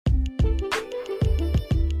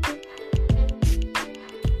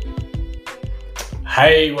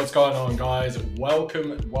Hey, what's going on, guys?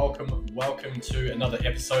 Welcome to another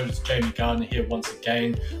episode. It's Jamie Gardner here once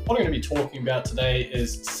again. What I'm going to be talking about today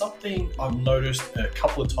is something I've noticed a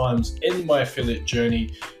couple of times in my affiliate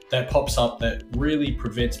journey that pops up that really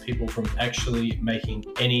prevents people from actually making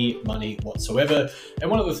any money whatsoever. And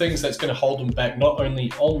one of the things that's going to hold them back, not only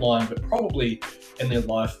online, but probably in their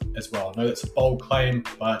life as well. I know that's a bold claim,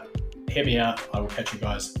 but hear me out. I will catch you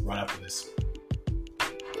guys right after this.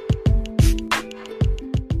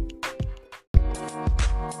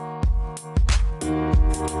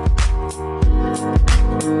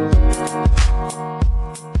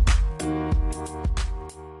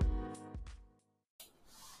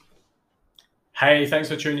 Hey, thanks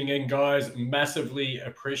for tuning in, guys. Massively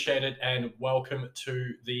appreciate it, and welcome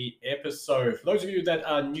to the episode. For those of you that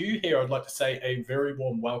are new here, I'd like to say a very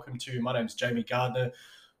warm welcome to you. My name is Jamie Gardner,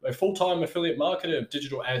 a full-time affiliate marketer,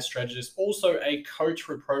 digital ad strategist, also a coach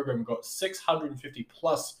for a program. We've got 650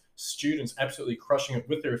 plus students absolutely crushing it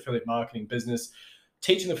with their affiliate marketing business,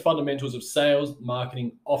 teaching the fundamentals of sales,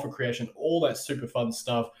 marketing, offer creation, all that super fun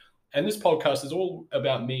stuff. And this podcast is all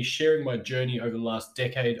about me sharing my journey over the last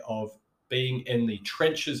decade of being in the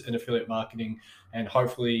trenches in affiliate marketing and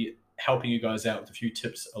hopefully helping you guys out with a few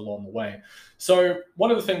tips along the way. So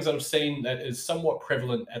one of the things that I've seen that is somewhat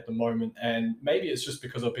prevalent at the moment, and maybe it's just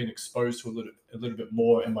because I've been exposed to a little bit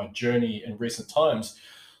more in my journey in recent times,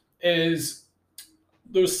 is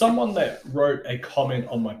there was someone that wrote a comment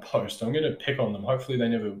on my post. I'm going to pick on them. Hopefully they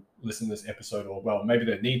never listen to this episode, or well, maybe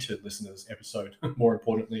they need to listen to this episode more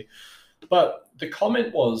importantly. But the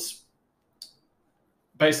comment was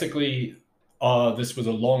basically, this was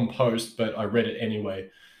a long post, but I read it anyway.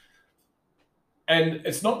 And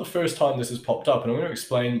it's not the first time this has popped up, and I'm going to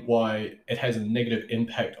explain why it has a negative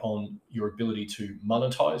impact on your ability to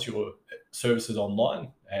monetize your services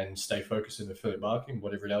online and stay focused in affiliate marketing,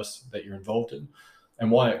 whatever else that you're involved in,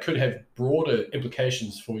 and why it could have broader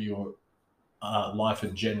implications for your life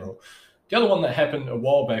in general. The other one that happened a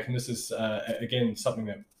while back, and this is, again, something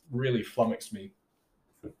that really flummoxed me,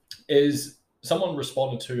 is someone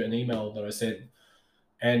responded to an email that I sent,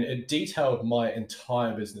 and it detailed my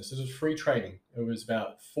entire business. This was free training. It was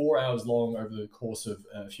about 4 hours long over the course of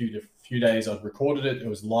a few days. I'd recorded it. It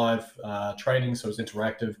was live training, so it was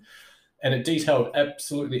interactive. And it detailed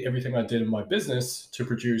absolutely everything I did in my business to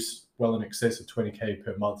produce well in excess of 20K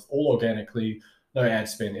per month, all organically, no ad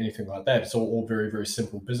spend, anything like that. It's all very, very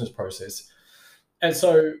simple business process. And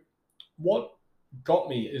so what got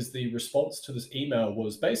me is the response to this email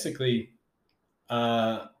was basically,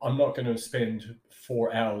 I'm not going to spend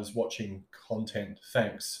 4 hours watching content,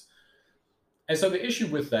 thanks. And so the issue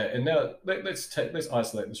with that, and now let's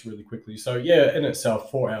isolate this really quickly. So yeah, in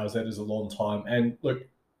itself, 4 hours, that is a long time. And look,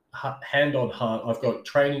 hand on heart, I've got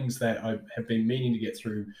trainings that I have been meaning to get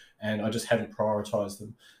through, and I just haven't prioritized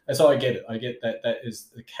them. And so I get it. I get that that is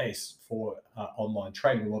the case for online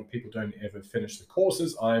training. A lot of people don't ever finish the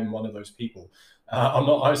courses. I'm one of those people. I'm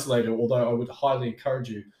not isolated, although I would highly encourage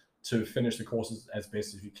you to finish the courses as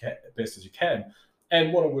best as you can.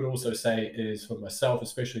 And what I would also say is, for myself,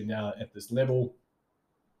 especially now at this level,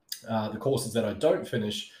 the courses that I don't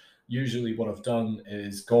finish, usually what I've done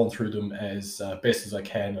is gone through them as best as I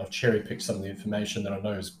can. I've cherry picked some of the information that I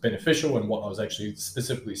know is beneficial and what I was actually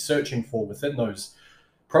specifically searching for within those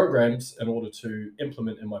programs in order to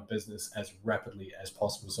implement in my business as rapidly as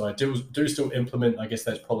possible. So I do still implement. I guess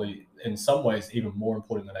that's probably in some ways even more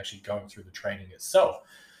important than actually going through the training itself.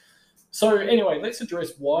 So anyway, let's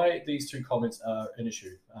address why these two comments are an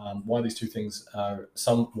issue, why these two things are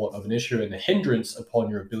somewhat of an issue and a hindrance upon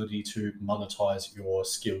your ability to monetize your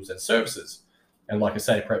skills and services. And like I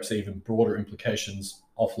say, perhaps even broader implications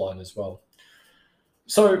offline as well.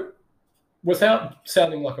 So without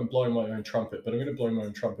sounding like I'm blowing my own trumpet, but I'm going to blow my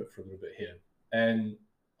own trumpet for a little bit here. And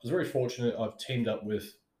I was very fortunate. I've teamed up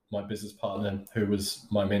with my business partner, who was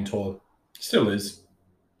my mentor, still is,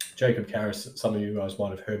 Jacob Karras. Some of you guys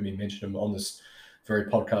might have heard me mention him on this very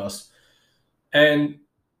podcast. And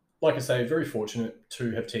like I say, very fortunate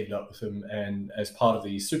to have teamed up with him. And as part of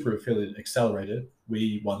the Super Affiliate Accelerator,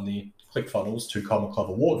 we won the ClickFunnels 2 Comma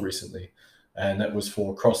Club Award recently. And that was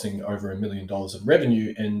for crossing over $1 million in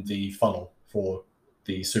revenue in the funnel for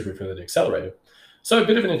the Super Affiliate Accelerator. So a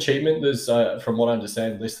bit of an achievement. There's, from what I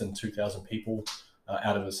understand, less than 2,000 people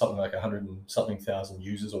out of something like 100 and something thousand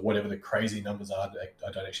users, or whatever the crazy numbers are.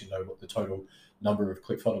 I don't actually know what the total number of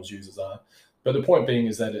ClickFunnels users are. But the point being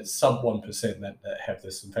is that it's sub 1% that have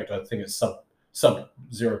this. In fact, I think it's sub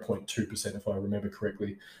 0.2%, if I remember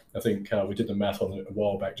correctly. I think we did the math on it a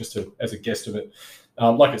while back, just as a guesstimate.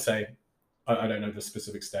 Like I say, I don't know the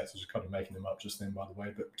specific stats. I was just kind of making them up just then, by the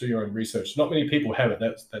way. But do your own research. Not many people have it.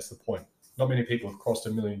 That's the point. Not many people have crossed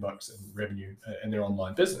 $1 million in revenue in their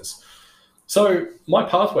online business. So my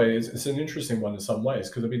pathway is an interesting one in some ways,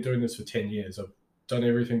 because I've been doing this for 10 years. I've done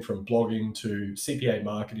everything from blogging to CPA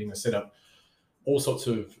marketing. I set up all sorts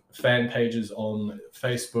of fan pages on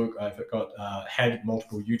Facebook. I've got had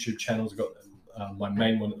multiple YouTube channels. I've got my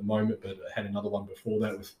main one at the moment, but I had another one before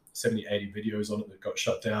that with 70, 80 videos on it that got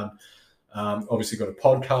shut down. Obviously got a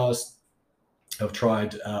podcast. I've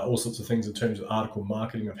tried all sorts of things in terms of article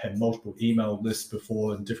marketing. I've had multiple email lists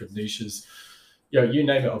before in different niches. You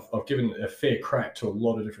name it, I've given a fair crack to a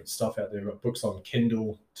lot of different stuff out there. I've got books on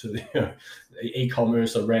Kindle to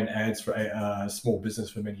e-commerce. I ran ads for a small business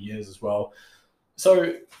for many years as well.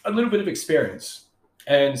 So a little bit of experience,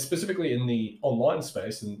 and specifically in the online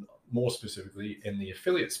space, and more specifically in the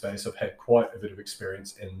affiliate space, I've had quite a bit of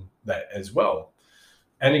experience in that as well.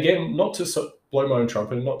 And again, not to blow my own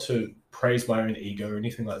trumpet and not to praise my own ego or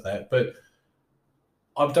anything like that, but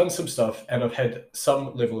I've done some stuff and I've had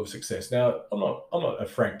some level of success. Now, I'm not a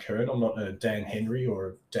Frank Kern, I'm not a Dan Henry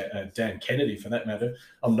or a Dan Kennedy for that matter.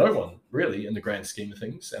 I'm no one really in the grand scheme of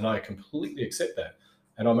things, and I completely accept that,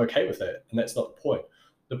 and I'm okay with that. And that's not the point.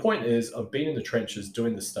 The point is, I've been in the trenches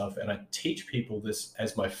doing this stuff, and I teach people this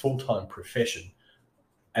as my full-time profession.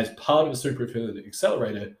 As part of the Super Affiliate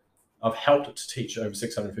Accelerator, I've helped to teach over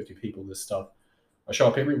 650 people this stuff. I show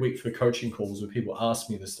up every week for coaching calls where people ask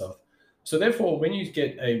me this stuff. So therefore, when you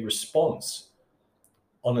get a response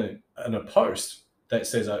on a post that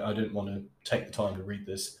says, I didn't want to take the time to read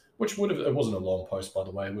this, which it wasn't a long post, by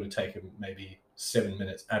the way. It would have taken maybe 7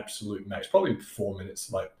 minutes, absolute max, probably 4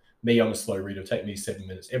 minutes. Like me, I'm a slow reader, it'll take me 7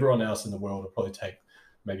 minutes. Everyone else in the world will probably take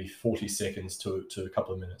maybe 40 seconds to a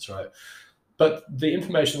couple of minutes, right? But the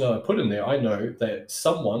information that I put in there, I know that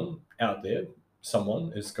someone out there,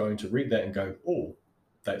 someone is going to read that and go, oh,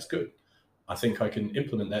 that's good. I think I can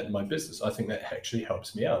implement that in my business. I think that actually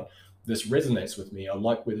helps me out. This resonates with me. I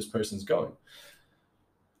like where this person's going.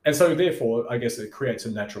 And so therefore, I guess it creates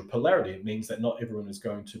a natural polarity. It means that not everyone is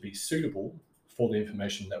going to be suitable for the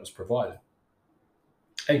information that was provided.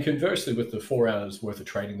 And conversely, with the 4 hours worth of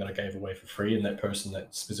training that I gave away for free, and that person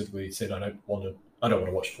that specifically said, I don't want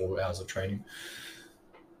to watch 4 hours of training.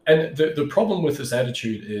 And the problem with this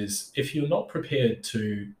attitude is, if you're not prepared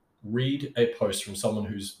to read a post from someone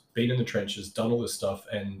who's been in the trenches, done all this stuff,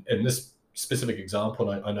 and in this specific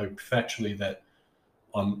example, I know factually that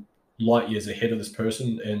I'm light years ahead of this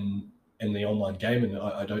person in the online game, and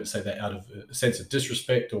I don't say that out of a sense of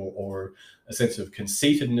disrespect or a sense of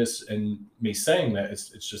conceitedness in me saying that.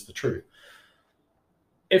 It's just the truth.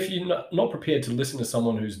 If you're not prepared to listen to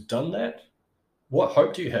someone who's done that, what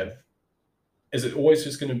hope do you have? Is it always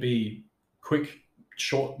just going to be quick,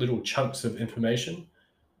 short little chunks of information?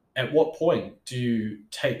 At what point do you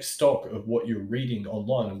take stock of what you're reading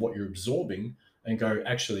online and what you're absorbing and go,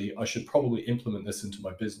 actually, I should probably implement this into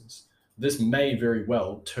my business? This may very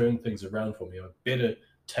well turn things around for me. I better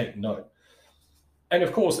take note. And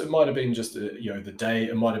of course, it might have been just the day.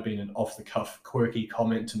 It might have been an off-the-cuff, quirky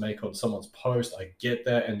comment to make on someone's post. I get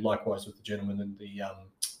that, and likewise with the gentleman and the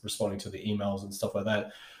responding to the emails and stuff like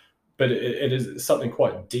that. But it is something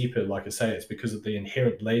quite deeper. Like I say, it's because of the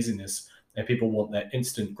inherent laziness, and people want that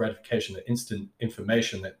instant gratification, that instant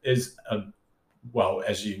information that is, well,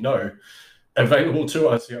 as you know, available to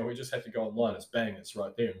us. We just have to go online. It's bang, it's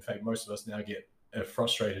right there. In fact, most of us now get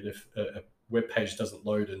frustrated if a web page doesn't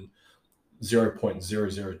load in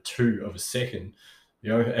 0.002 of a second,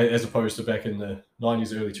 as opposed to back in the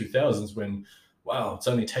 90s, early 2000s when, wow, it's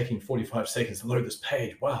only taking 45 seconds to load this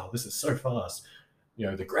page. Wow, this is so fast.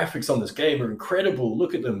 The graphics on this game are incredible.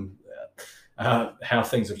 Look at them. How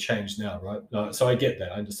things have changed now, right? So I get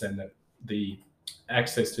that. I understand that the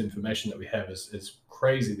access to information that we have is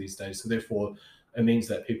crazy these days. So therefore, it means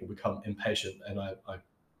that people become impatient, and I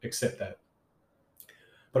accept that.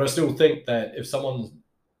 But I still think that if someone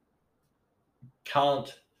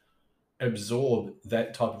can't absorb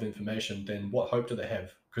that type of information, then what hope do they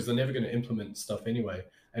have? Because they're never going to implement stuff anyway.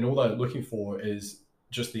 And all they're looking for is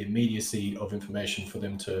just the immediacy of information for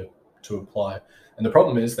them to apply. And the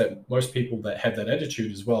problem is that most people that have that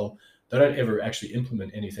attitude as well, they don't ever actually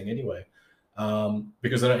implement anything anyway,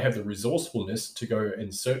 because they don't have the resourcefulness to go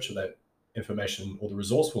in search of that information, or the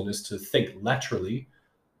resourcefulness to think laterally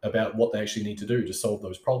about what they actually need to do to solve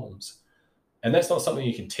those problems. And that's not something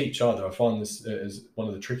you can teach either. I find this is one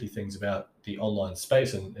of the tricky things about the online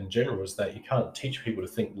space in general, is that you can't teach people to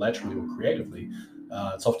think laterally or creatively.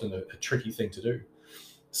 It's often a tricky thing to do.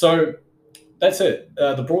 So that's it.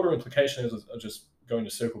 The broader implication is, I'm just going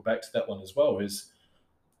to circle back to that one as well, is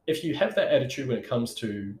if you have that attitude when it comes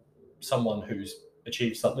to someone who's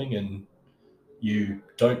achieved something and you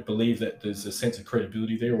don't believe that there's a sense of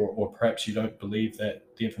credibility there, or perhaps you don't believe that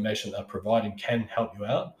the information they're providing can help you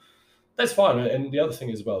out, that's fine. And the other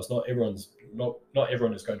thing as well is not everyone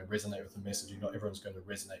is going to resonate with the messaging. Not everyone's going to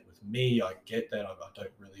resonate with me. I get that. I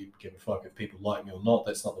don't really give a fuck if people like me or not.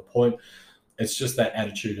 That's not the point. It's just that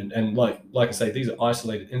attitude. And like I say, these are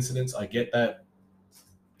isolated incidents. I get that.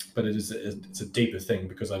 But it's a deeper thing,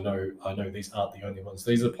 because I know these aren't the only ones.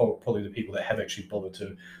 These are probably the people that have actually bothered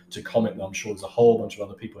to comment. And I'm sure there's a whole bunch of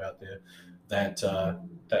other people out there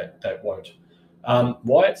that won't.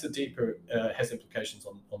 Why it's a deeper has implications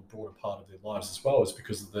on broader part of their lives as well, is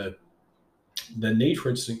because of the need for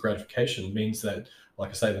instant gratification means that, like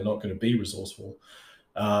I say, they're not going to be resourceful.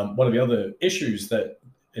 One of the other issues that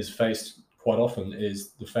is faced quite often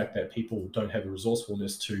is the fact that people don't have the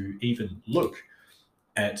resourcefulness to even look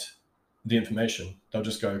at the information. They'll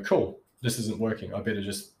just go, cool, this isn't working, I better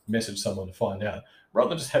just message someone to find out, rather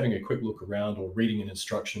than just having a quick look around or reading an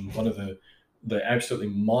instruction. One of the absolutely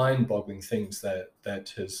mind-boggling things that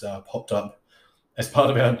has popped up as part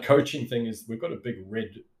of our coaching thing is we've got a big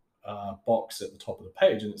red box at the top of the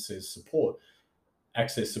page, and it says support,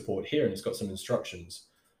 access support here, and it's got some instructions.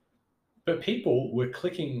 But people were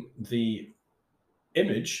clicking the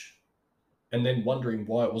image and then wondering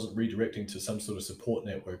why it wasn't redirecting to some sort of support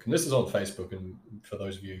network. And this is on Facebook. And for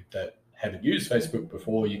those of you that haven't used Facebook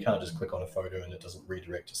before, you can't just click on a photo and it doesn't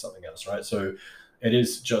redirect to something else, right? So it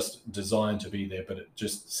is just designed to be there, but it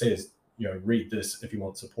just says, read this if you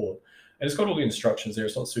want support. And it's got all the instructions there.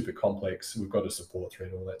 It's not super complex. We've got a support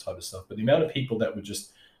thread and all that type of stuff. But the amount of people that would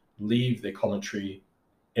just leave their commentary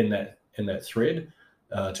in that thread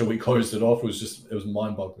till we closed it off it was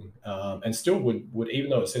mind-boggling. And still would,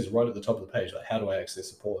 even though it says right at the top of the page, like, how do I access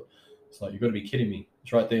support? It's like, you've got to be kidding me.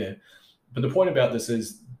 It's right there. But the point about this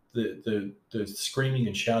is the screaming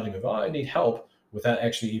and shouting of, I need help, without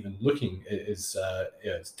actually even looking is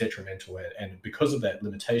it's detrimental. And because of that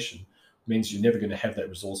limitation, means you're never going to have that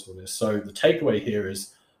resourcefulness. So the takeaway here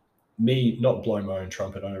is me not blowing my own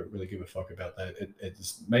trumpet. I don't really give a fuck about that.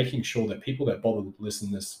 It's making sure that people that bother to listen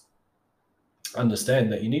to this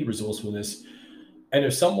understand that you need resourcefulness. And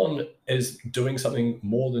if someone is doing something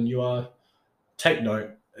more than you are, take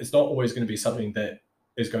note. It's not always going to be something that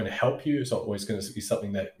is going to help you. It's not always going to be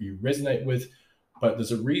something that you resonate with, but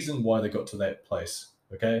there's a reason why they got to that place.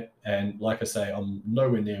 Okay. And like I say, I'm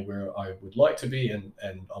nowhere near where I would like to be. And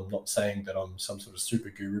I'm not saying that I'm some sort of super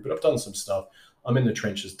guru, but I've done some stuff. I'm in the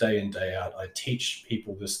trenches day in, day out. I teach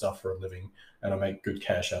people this stuff for a living, and I make good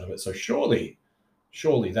cash out of it. So surely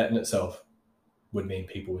that in itself would mean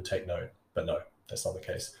people would take note, but no, that's not the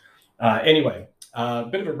case. Anyway, a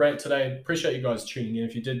bit of a rant today. Appreciate you guys tuning in.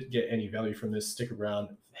 If you did get any value from this, stick around,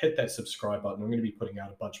 hit that subscribe button. I'm going to be putting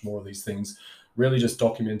out a bunch more of these things, really just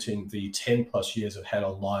documenting the 10 plus years I've had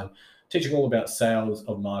online, teaching all about sales,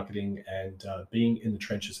 of marketing, and being in the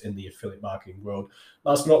trenches in the affiliate marketing world.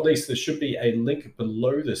 Last but not least, there should be a link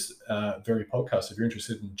below this very podcast if you're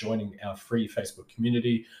interested in joining our free Facebook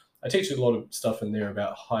community. I teach you a lot of stuff in there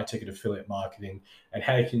about high-ticket affiliate marketing and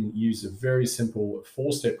how you can use a very simple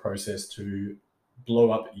 4-step process to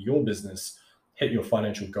blow up your business, hit your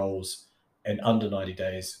financial goals in under 90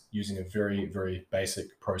 days using a very, very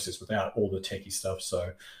basic process without all the techie stuff.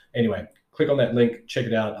 So anyway, click on that link, check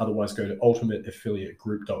it out. Otherwise, go to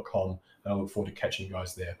ultimateaffiliategroup.com, and I look forward to catching you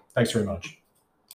guys there. Thanks very much.